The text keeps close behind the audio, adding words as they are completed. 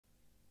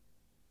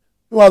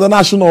Well, the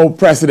National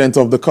President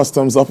of the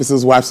Customs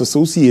Officers' Wives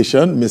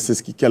Association,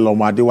 Mrs.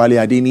 Kikelomo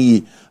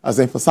Adewale-Adeniyi,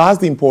 has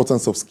emphasized the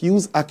importance of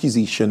skills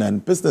acquisition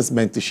and business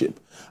mentorship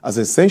as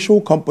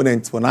essential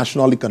components for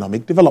national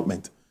economic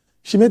development.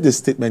 She made this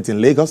statement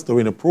in Lagos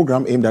during a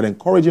program aimed at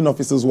encouraging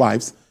officers'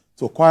 wives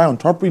to acquire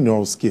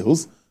entrepreneurial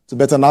skills to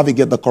better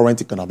navigate the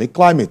current economic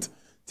climate.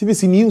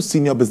 TVC News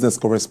senior business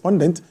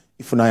correspondent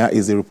Ifunanya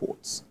Eze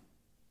reports.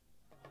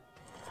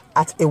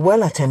 At a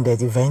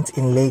well-attended event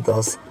in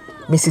Lagos,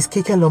 Mrs.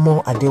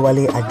 Kikelomo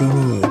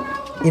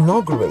Adewale-Adeniyi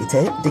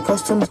inaugurated the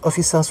Customs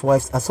Officers'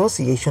 Wives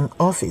Association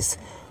office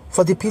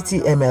for the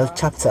PTML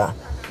chapter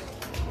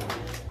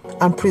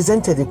and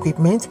presented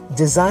equipment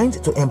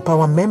designed to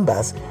empower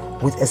members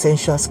with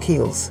essential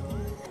skills.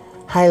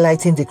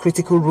 Highlighting the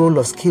critical role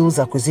of skills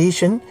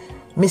acquisition,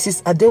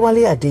 Mrs.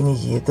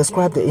 Adewale-Adeniyi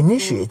described the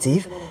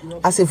initiative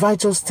as a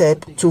vital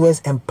step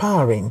towards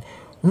empowering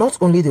not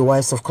only the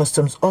wives of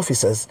customs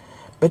officers,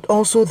 but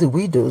also the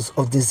widows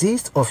of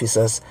deceased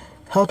officers,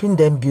 helping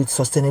them build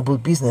sustainable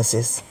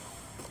businesses.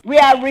 We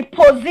are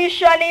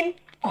repositioning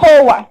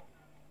COA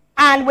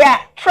and we are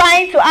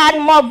trying to add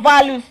more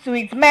values to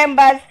its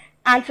members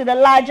and to the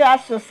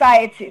larger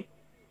society.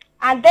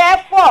 And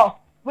therefore,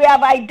 we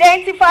have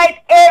identified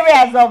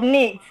areas of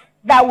need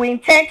that we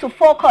intend to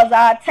focus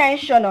our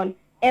attention on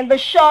in the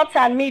short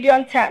and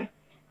medium term.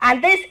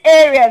 And these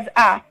areas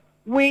are: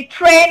 we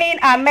training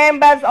our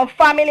members on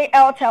family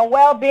health and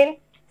well-being,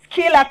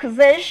 skill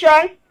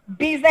acquisition,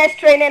 business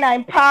training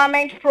and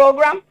empowerment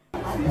program.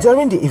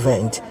 During the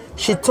event,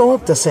 she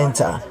toured the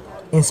center,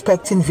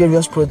 inspecting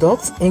various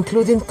products,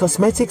 including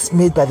cosmetics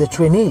made by the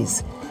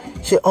trainees.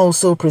 She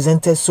also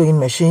presented sewing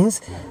machines,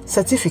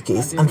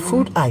 certificates, and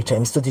food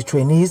items to the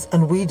trainees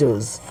and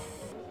widows.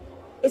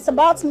 It's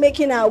about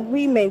making our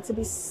women to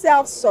be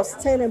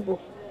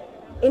self-sustainable.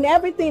 In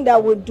everything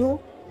that we do,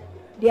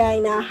 they are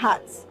in our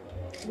hearts.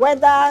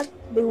 Whether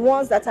the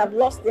ones that have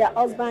lost their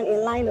husband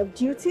in line of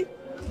duty,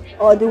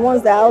 or the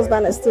ones that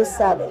husband are still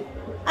serving.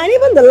 And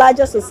even the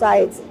larger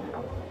society.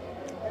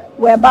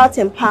 We're about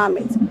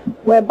empowerment.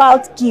 We're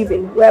about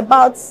giving. We're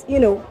about,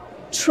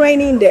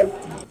 training them.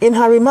 In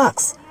her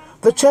remarks,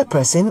 the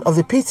chairperson of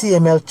the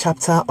PTML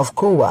chapter of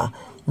COA,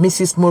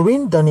 Mrs.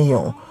 Maureen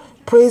Donillon,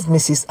 praised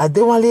Mrs.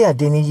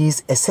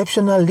 Adewale-Adeniyi's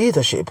exceptional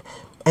leadership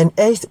and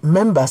urged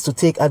members to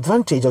take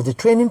advantage of the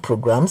training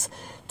programs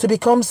to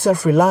become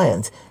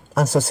self-reliant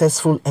and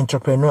successful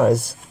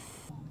entrepreneurs.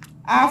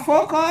 Our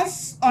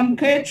focus on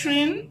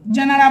catering,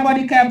 general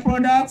body care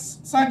products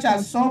such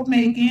as soap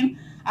making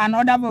and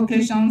other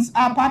vocations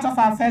are part of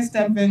our first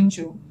step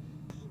venture.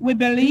 We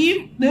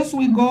believe this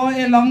will go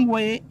a long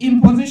way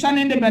in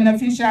positioning the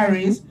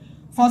beneficiaries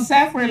for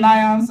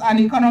self-reliance and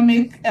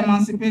economic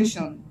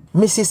emancipation.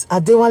 Mrs.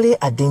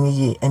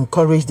 Adewale-Adeniyi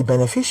encouraged the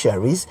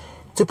beneficiaries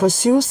to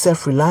pursue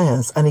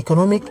self-reliance and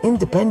economic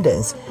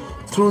independence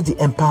through the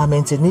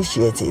empowerment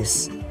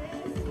initiatives.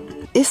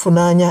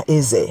 Ifunanya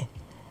Eze,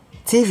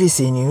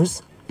 TVC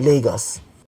News, Lagos.